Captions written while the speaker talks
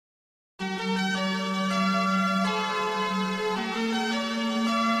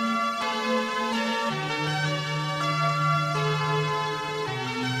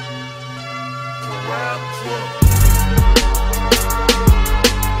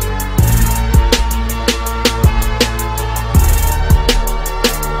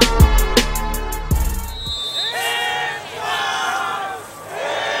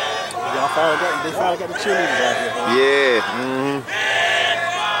cheerleaders out here. Huh? Yeah.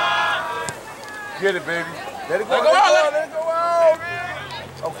 Get it, baby. Let it go. Let it go out.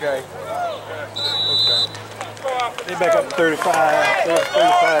 Okay. They back up to 35.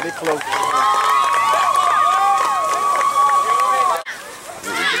 35. They close.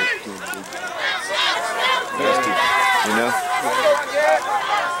 You know?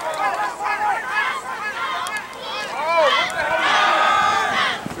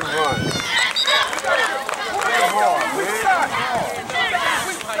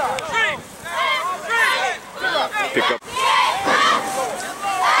 Pick up.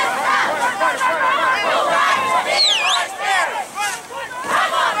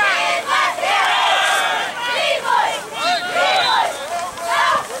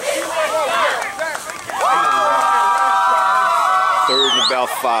 Third and about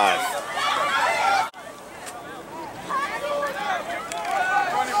 5.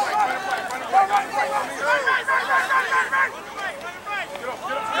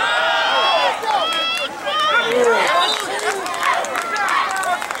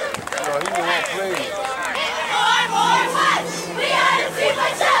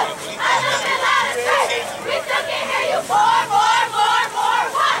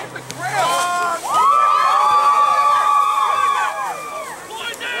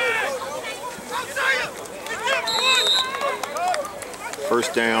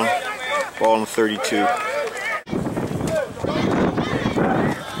 First down, ball on 32.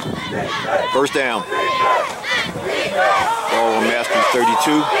 First down, ball on Master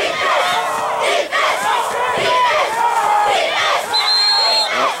 32.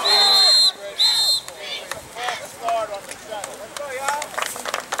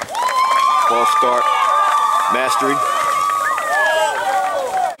 Ball start, Mastery.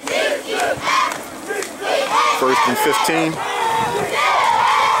 First and 15.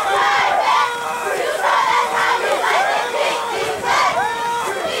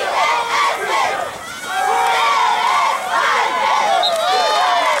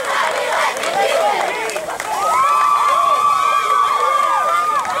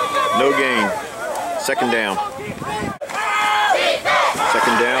 No gain. Second down.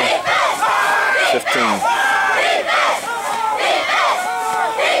 Second down. 15.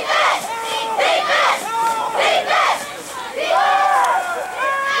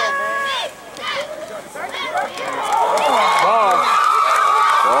 Ball.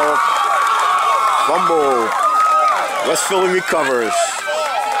 Fumble. West Philly recovers.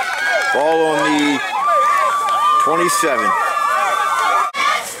 Ball on the 27.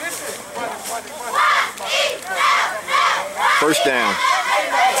 First down.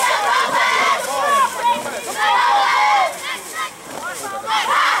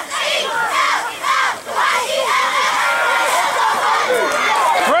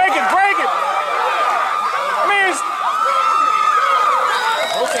 Break it, break it. Missed.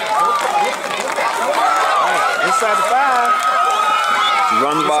 Inside the 5.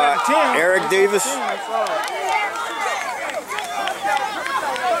 Run by Eric Davis.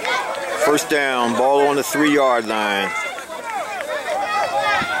 First down, ball on the 3-yard line.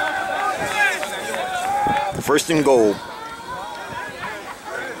 First and goal.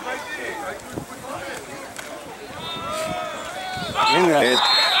 And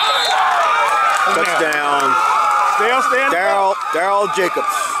touchdown. Still standing up. Darryl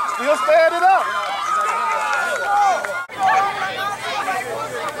Jacobs. Still standing up.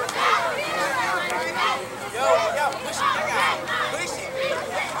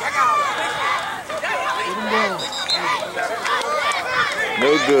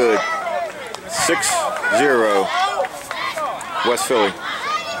 No good. 6-0. West Philly.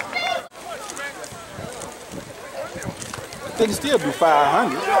 They can still do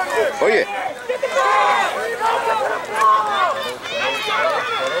 500. Oh yeah.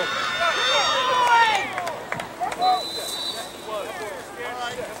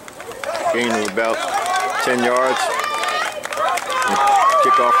 Gain of about 10 yards.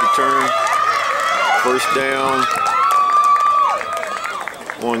 Kickoff return. First down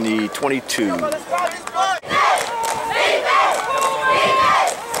on the 22.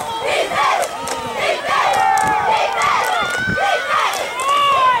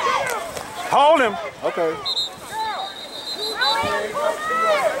 Hold him. Okay.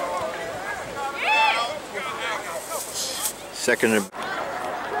 Second and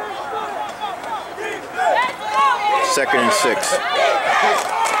 6.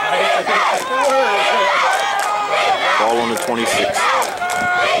 Ball on the 26.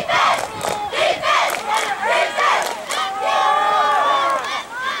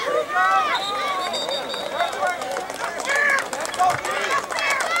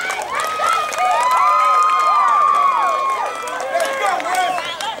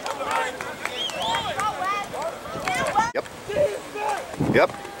 Yep.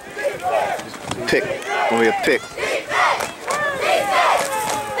 Pick. Only a pick.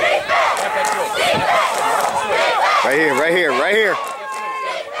 Right here, right here, right here.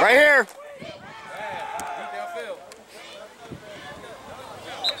 Right here.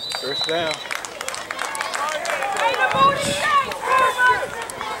 First down.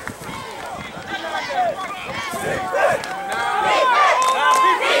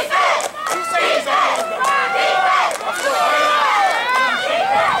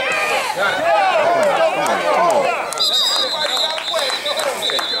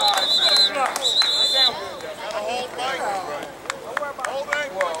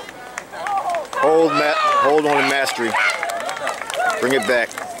 Hold on to mastery. Bring it back.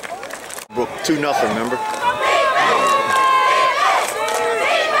 Brook 2-0, remember?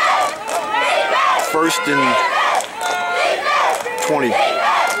 First and 20.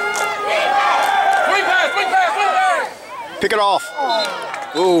 Pick it off.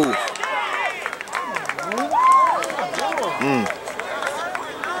 Ooh.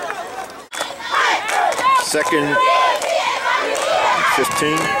 Second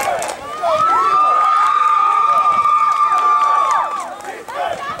 15.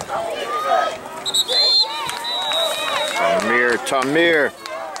 Tamir.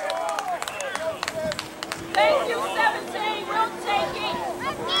 Thank you, 17. We'll take it.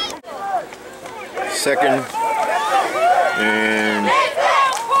 Second and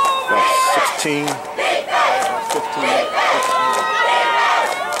about 16. 15.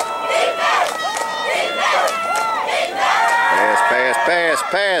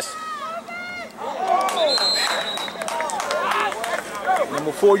 Pass.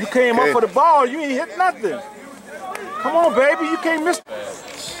 Number 4, you came up for the ball. You ain't hit nothing. Come on, baby. You can't miss.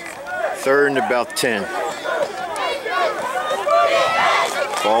 Third and about 10.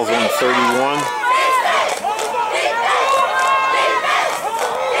 Ball's on 31.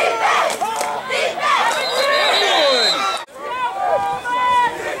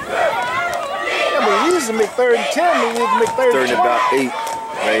 Yeah, but we used to make 3rd and 10. We need to make 3rd and about 8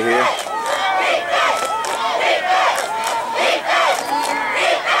 right here.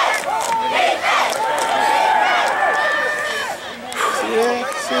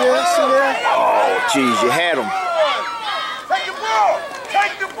 See there? Oh, jeez, you had him. Take the ball!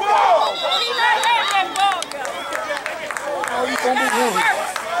 Take the ball! Oh, you gonna be good.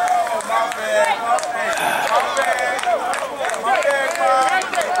 My bad.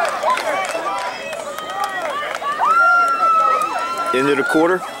 End of the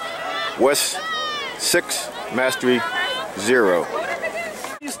quarter. West 6, Mastery 0.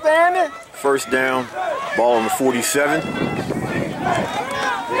 You standing? First down, ball on the 47.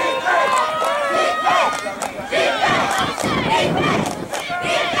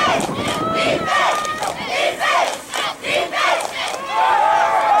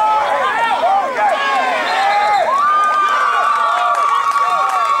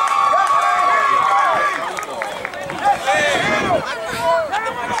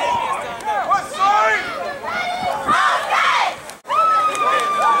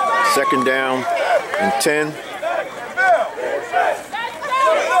 Second down and 10.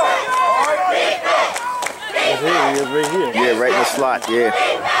 Here he is, right here. Yeah, right in the slot, yeah.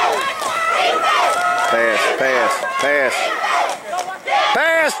 Pass.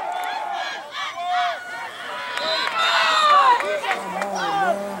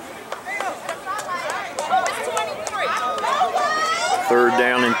 Third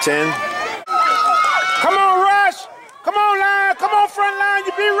down and 10. Come on, Rush! Come on, line! Come on, front line!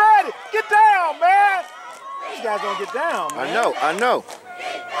 You be ready! Get down, man! These guys don't get down, man. I know.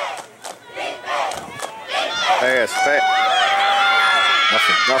 Pass.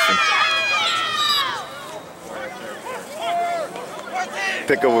 Nothing.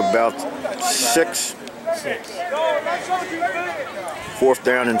 Pick up about 6. Fourth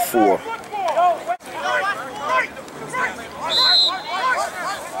down and 4.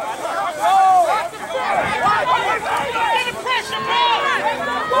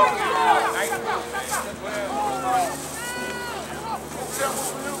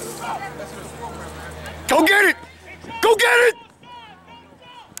 Go get it! Go get it!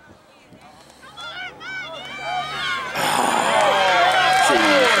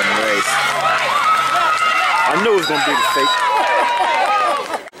 I knew it was going to be the fake.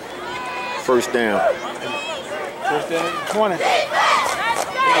 First down. First down, 20.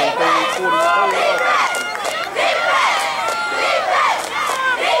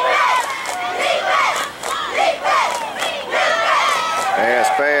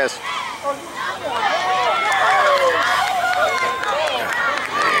 Pass.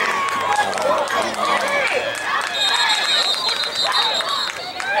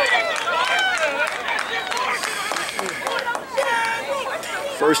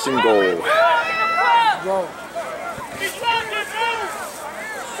 First and goal. Go.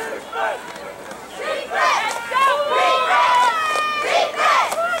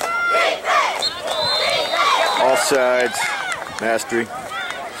 Offsides. Mastery.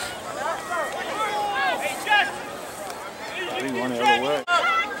 He won the other way.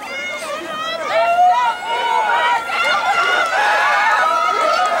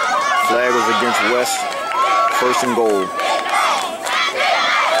 Flag was against West. First and goal.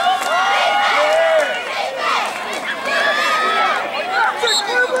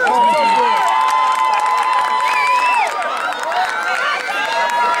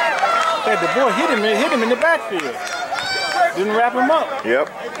 Hey, the boy hit him in the backfield. Didn't wrap him up. Yep.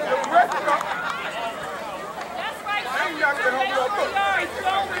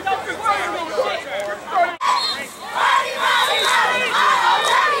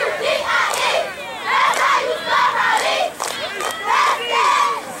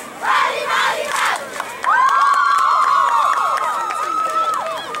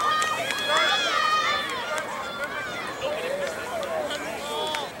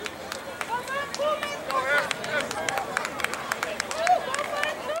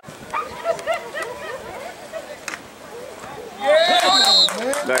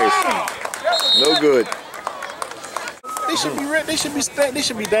 Nice. No good. They should be they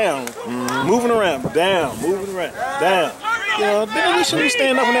should be down, moving around, down, moving around, down. You know, they should be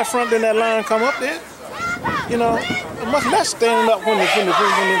standing up when that front then that line come up there. You know, much less standing up when they get ready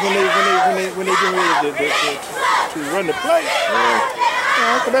to run the play. You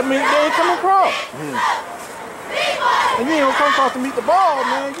know, 'cause that means they ain't coming across. And you ain't gonna come across to meet the ball,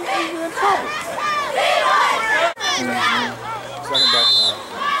 man. You in trouble.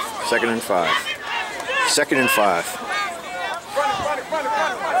 Second and 5. Second and 5.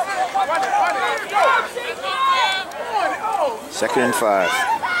 Second and 5.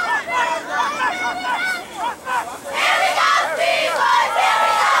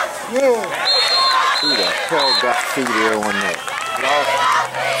 Yeah. Who the hell got through there on that?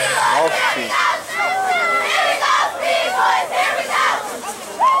 Lost feet.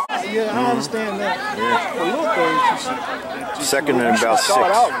 Yeah, I understand that. Yeah. For little things, you should. Second and about 6.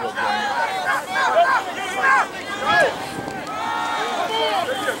 Start out with them.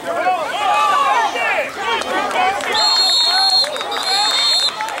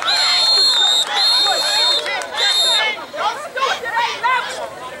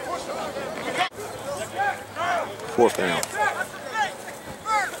 Fourth down.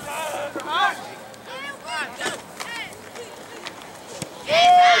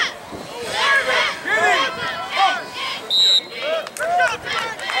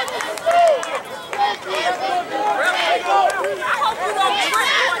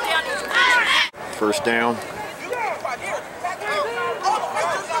 First down.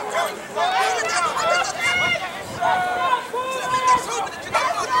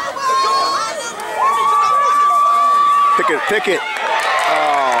 Pick it. Oh,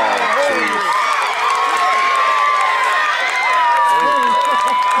 geez.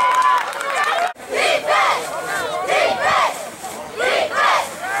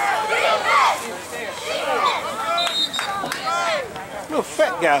 Little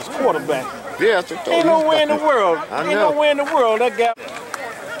fat guy's quarterback. Yeah, Ain't nowhere in the world. I know. Ain't nowhere in the world that guy.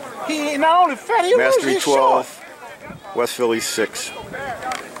 He ain't not only fat, he was Mastery 12. Short. West Philly 6.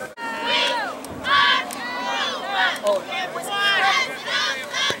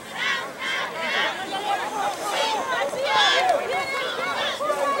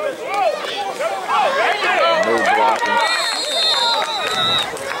 No blocking.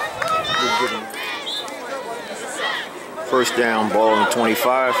 First down, ball on the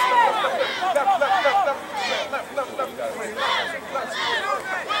 25.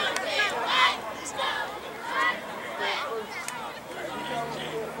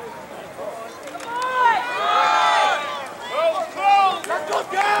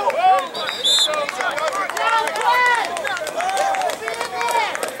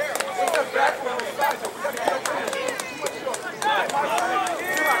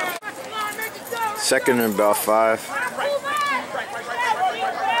 Second and about 5.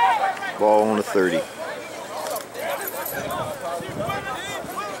 Ball on the 30.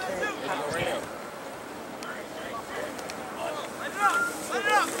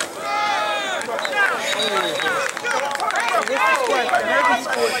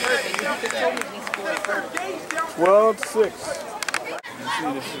 Well, 6.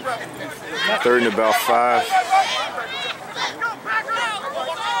 Third and about 5.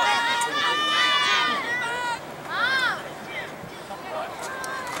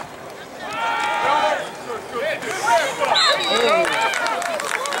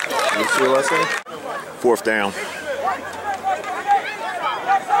 4th down.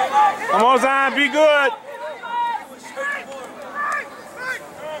 Come on, Zion, be good.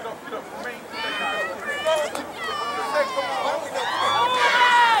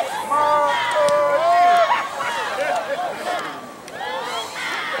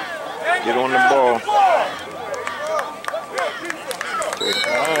 Get on the ball.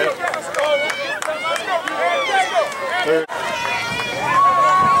 Okay. All right. Third.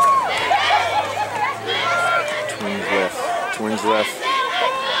 Twins left. Twins left.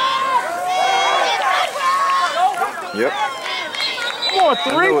 Yep. Come on,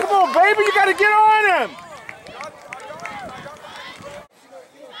 3. Come on, baby. You got to get on him.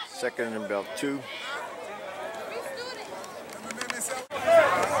 2nd and about 2.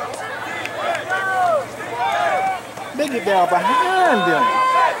 They get down behind them. I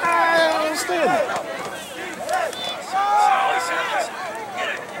don't understand that.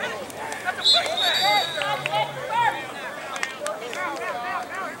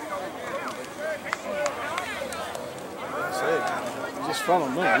 Just follow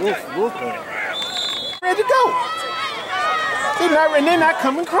me. We'll play. Ready to go. They're not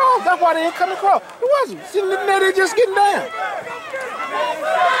coming across. That's why they ain't coming across. It wasn't. They're just getting down.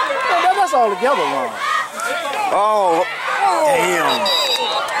 That's all together wrong. Oh, damn.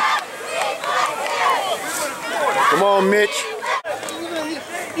 Come on, Mitch.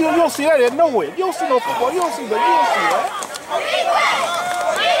 You don't see that nowhere. You don't see no football. You don't see that. You don't see that.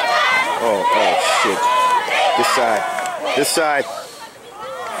 Oh, shit. This side. This side.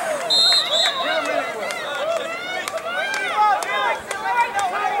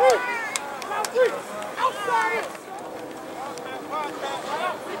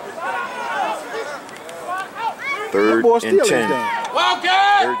 Third and 10.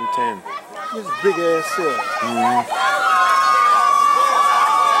 3rd and 10. This big ass cell.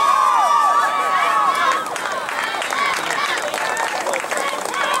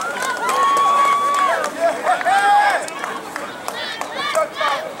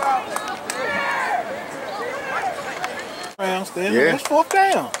 Yeah. It's 4th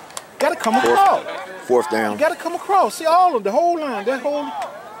down. Gotta come across. 4th down. You gotta come across. See all of the whole line. That whole.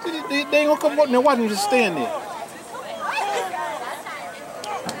 See, they ain't gonna come up there. Why don't you just stand there?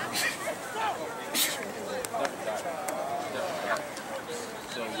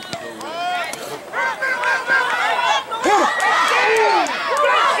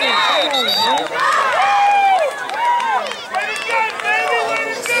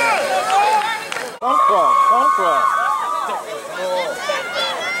 Come across.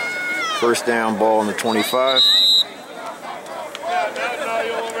 1st down, ball on the 25.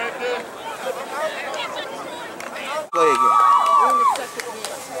 Play again.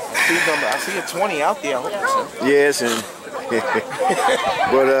 I see a 20 out there. I hope so. Yes, and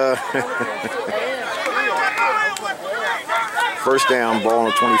but 1st down, ball on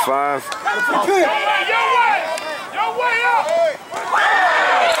the 25.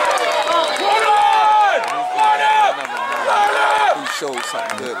 He showed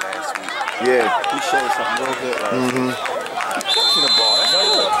something good last week. Yeah. He showed something real good last week. Catching the ball. That's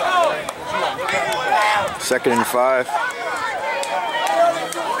good. 2nd and 5.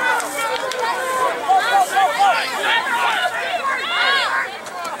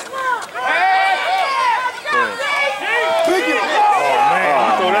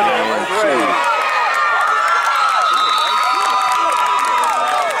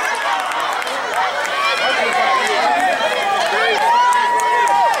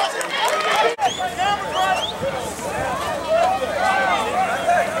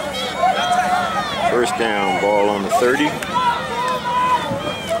 First down, ball on the 30.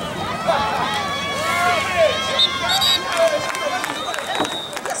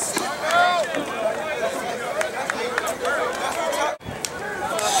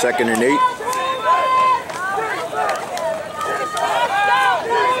 Second and 8.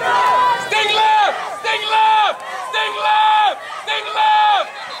 Sting left! Sting left! Sting left! Sting left!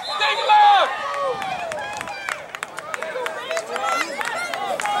 Sting left!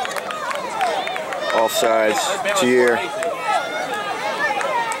 Offsides, Tier. They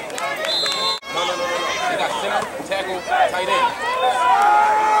got center, tackle, tight end.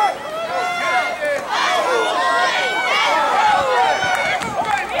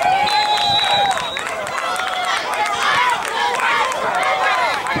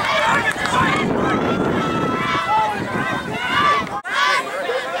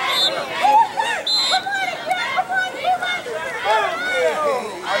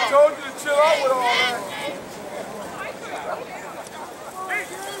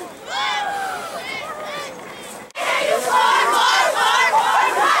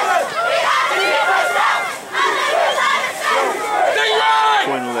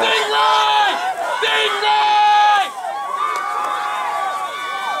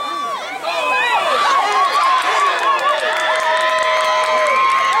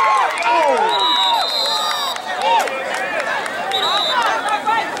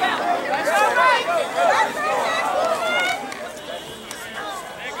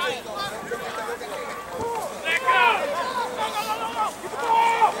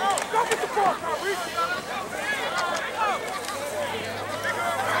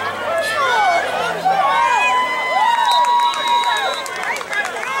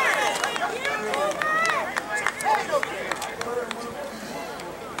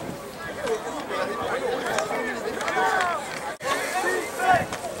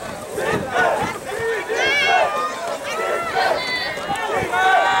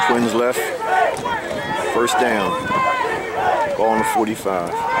 First down. Ball on the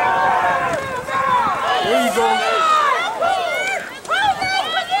 45. There you go.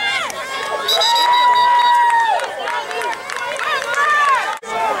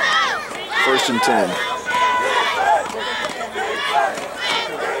 First and 10.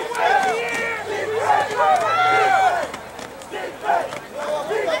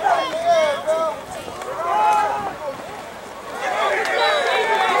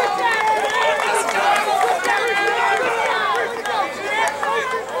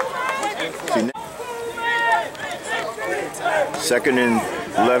 Second and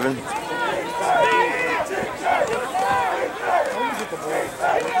 11.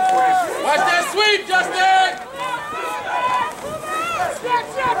 Watch that sweep, Justin!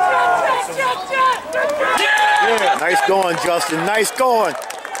 Yeah. Nice going, Justin. Nice going.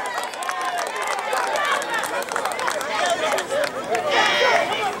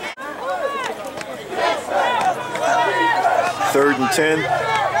 Third and 10.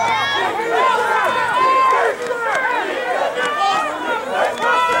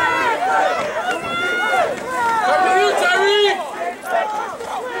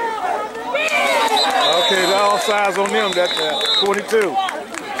 Okay, the all size on them, that 22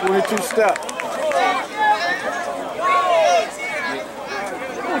 step.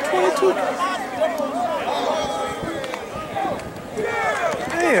 22.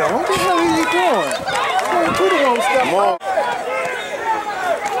 Damn, what the hell are you doing? 22 the wrong step. Come on.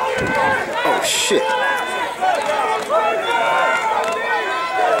 Oh, shit.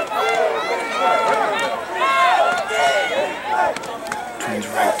 Twins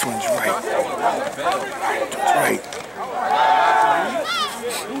right, twins right. Twins right.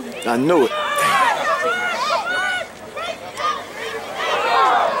 I knew it.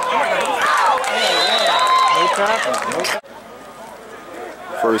 No tackle.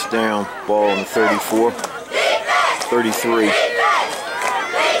 First down, ball on the 34. 33.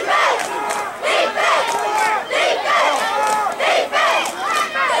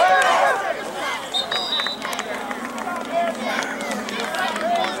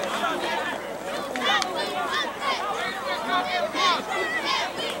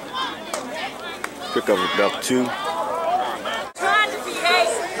 Pick up about 2.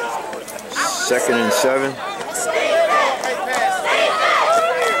 Second and 7.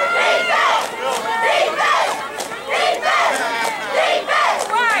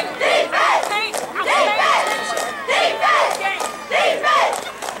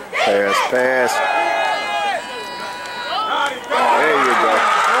 Pass. There you go.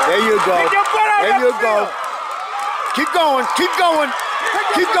 There you go. There you go. Keep going. Keep going.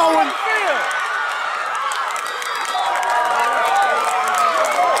 Keep going.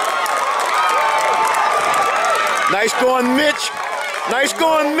 Nice going, Mitch. Nice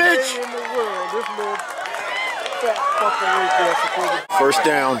going, Mitch. First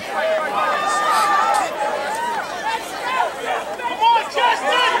down.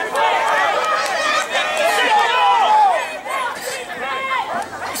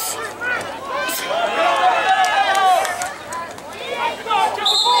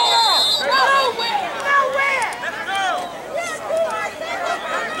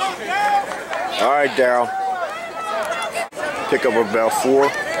 All right, Darryl. Pick up about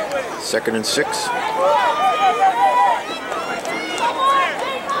 4. Second and 6.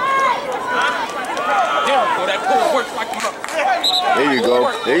 There you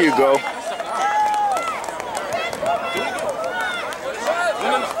go. There you go.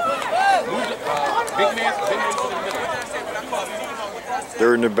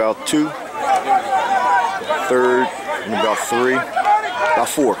 Third and about 2. Third and about 3. About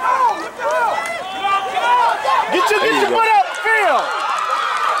 4. Get your foot up the field.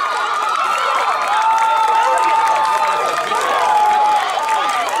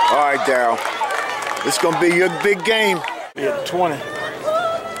 All right, Darryl. This is going to be your big game. Be at 20.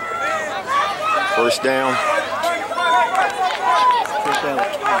 First down. First down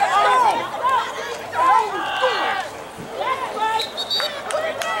at 20.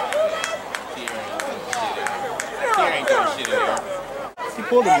 He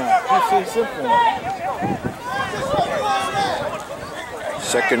pulled him out. He's simple.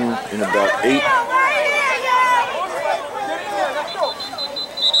 Second and about 8.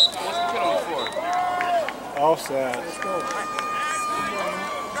 Offside. Let's go.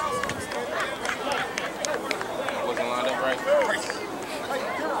 Wasn't lined up right.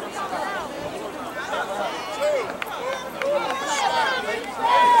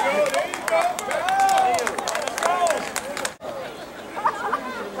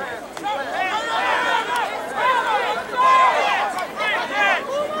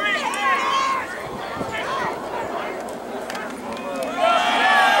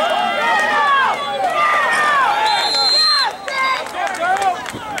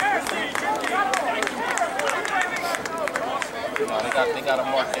 got a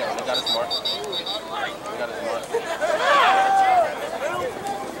mark there. They got his mark. They got his mark.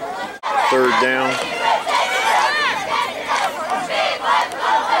 Third down.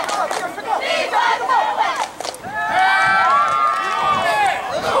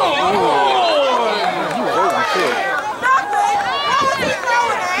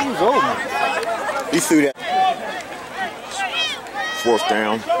 He threw that. Fourth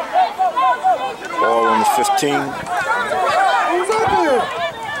down. Ball on the 15. Who's up there?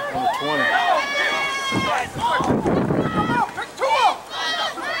 On the 20.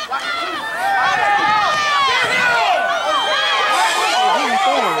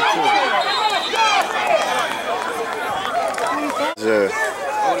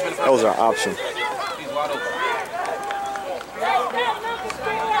 That was our option.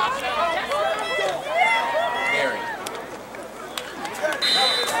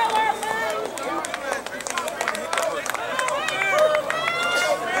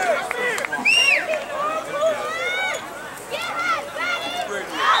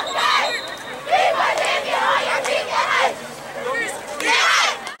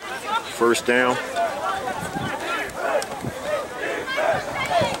 First down.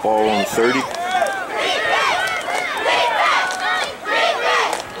 Ball on the 30.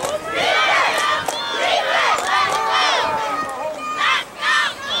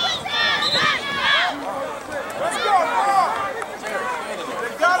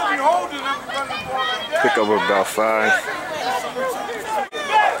 Pick up about 5.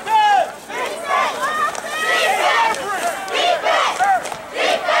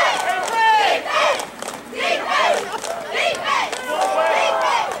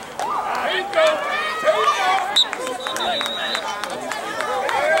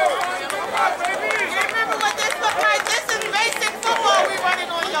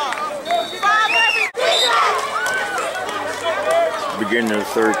 Beginning of the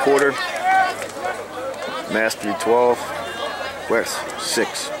third quarter. Mastery 12, West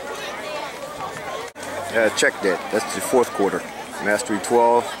 6. Check that. That's the fourth quarter. Mastery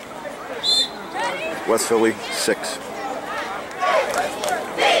 12, West Philly 6.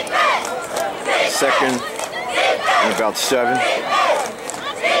 Second and about 7.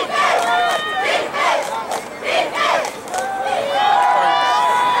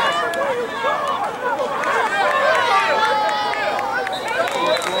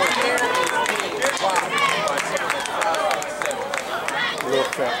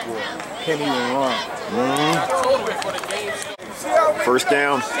 Can't even run. First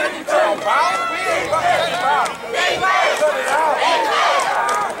down.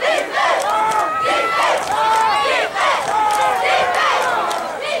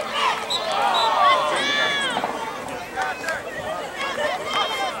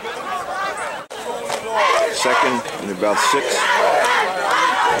 Second and about 6.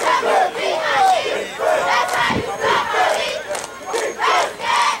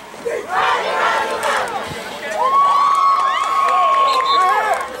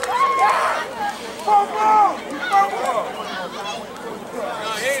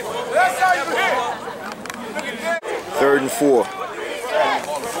 Third and 4. Come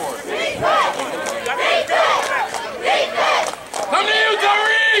to you,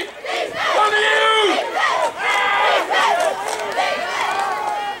 Tariq! Come to you!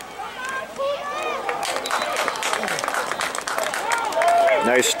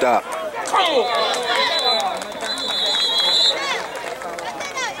 Nice stop. Oh,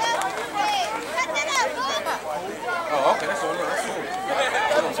 okay, that's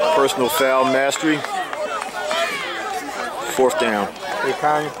all. Personal foul, Mastery. Fourth down. Hey,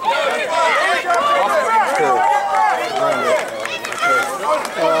 Kanye.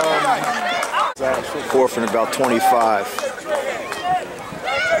 Fourth and about 25.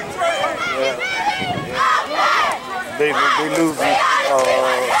 They lose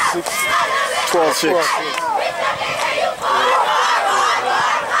 12-6.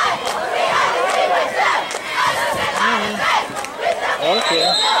 Okay.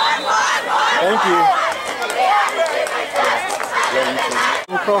 Thank you.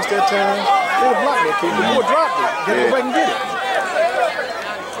 Across that time, they'll block that kid. The boy dropped it. Gotta go back and get it.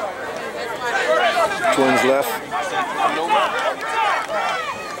 Twins left.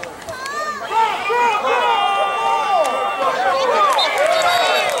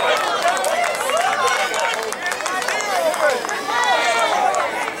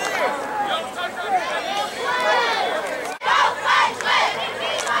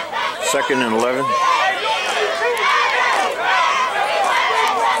 Second and 11.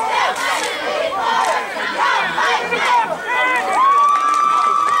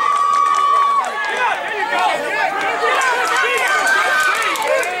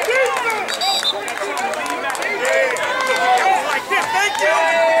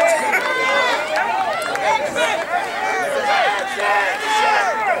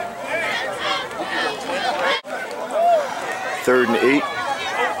 3rd and 8.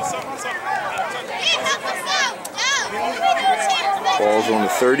 Ball's on the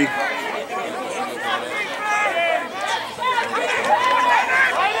 30.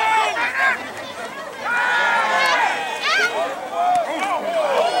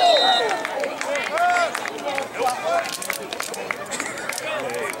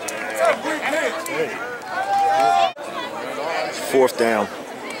 Fourth down.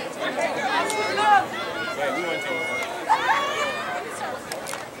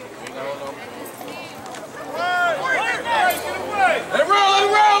 Let it roll, let it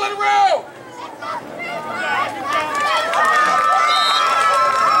roll, let it roll!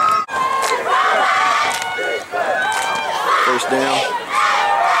 First down.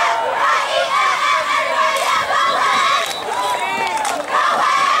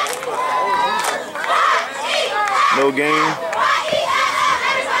 No gain.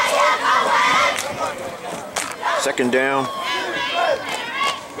 Second down.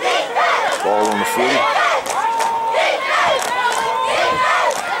 Ball on the 40.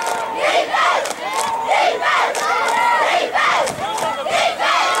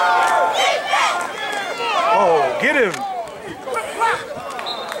 Oh, get him.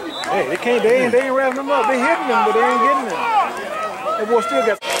 Hey, they ain't wrapping him up. They hitting him, but they ain't getting him. That boy still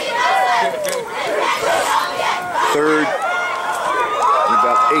got 3rd and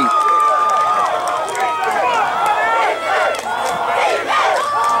about 8.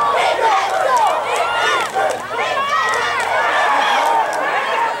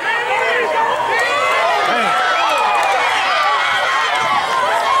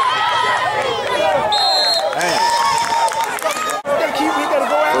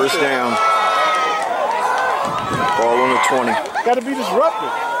 First down. Ball on the 20. got to be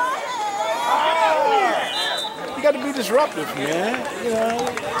disruptive. You got to be disruptive, man. You know,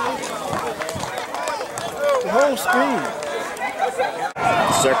 the whole scheme.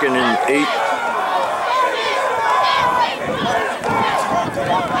 2nd and 8.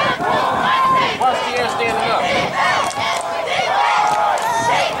 Watch the air standing up.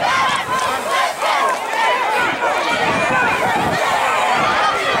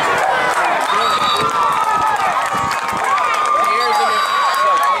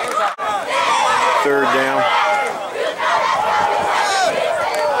 Third down.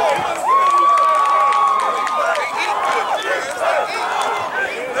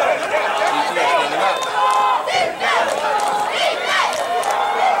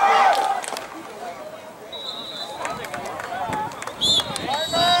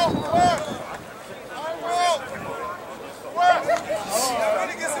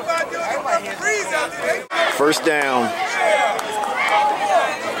 First down.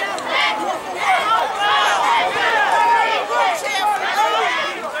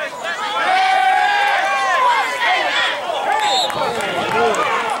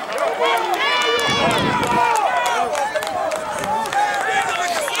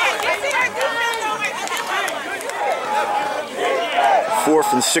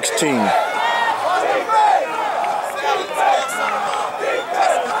 Fourth and 16.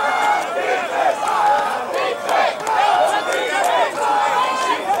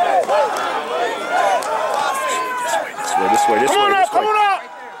 This way. Come on up!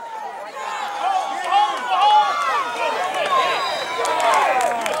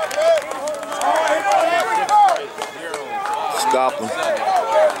 Stop him.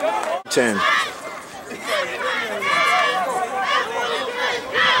 10.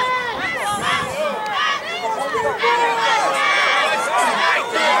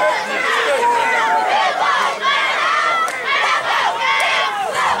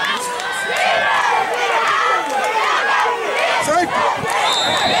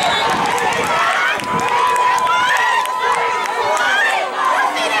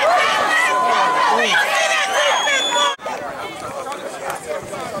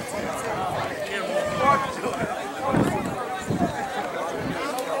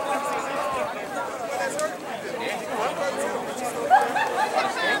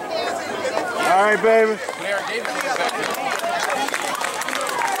 All right, baby.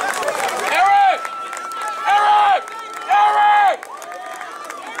 Eric!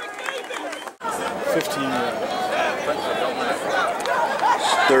 15 yards.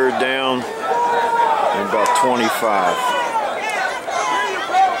 Third down and about 25.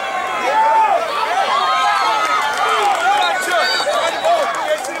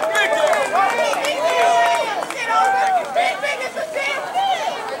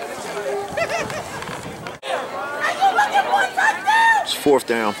 It's fourth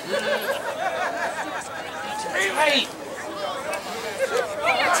down.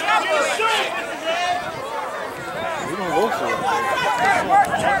 We're going to go for it.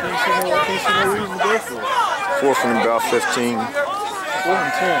 see no reason to go for it. 4th and about 15. 4th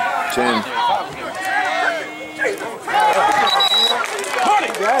and 10. 10.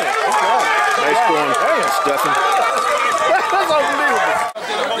 Got it. Nice going, Stephen. That's unbelievable.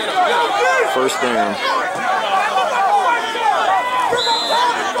 First down.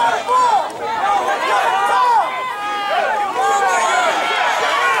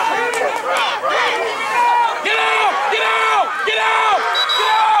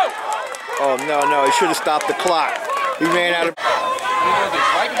 Oh, no, he should have stopped the clock. He ran out of...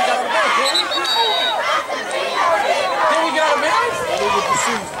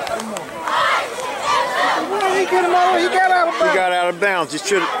 He got out of bounds. He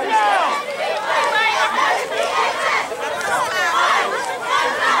should have...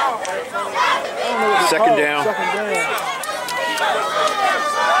 Second down.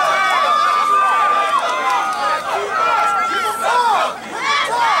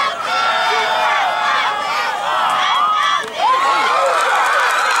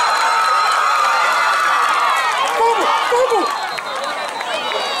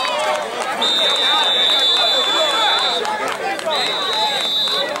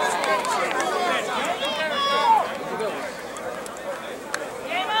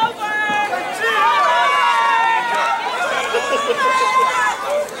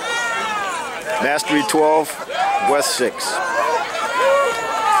 Mastery 12, West 6.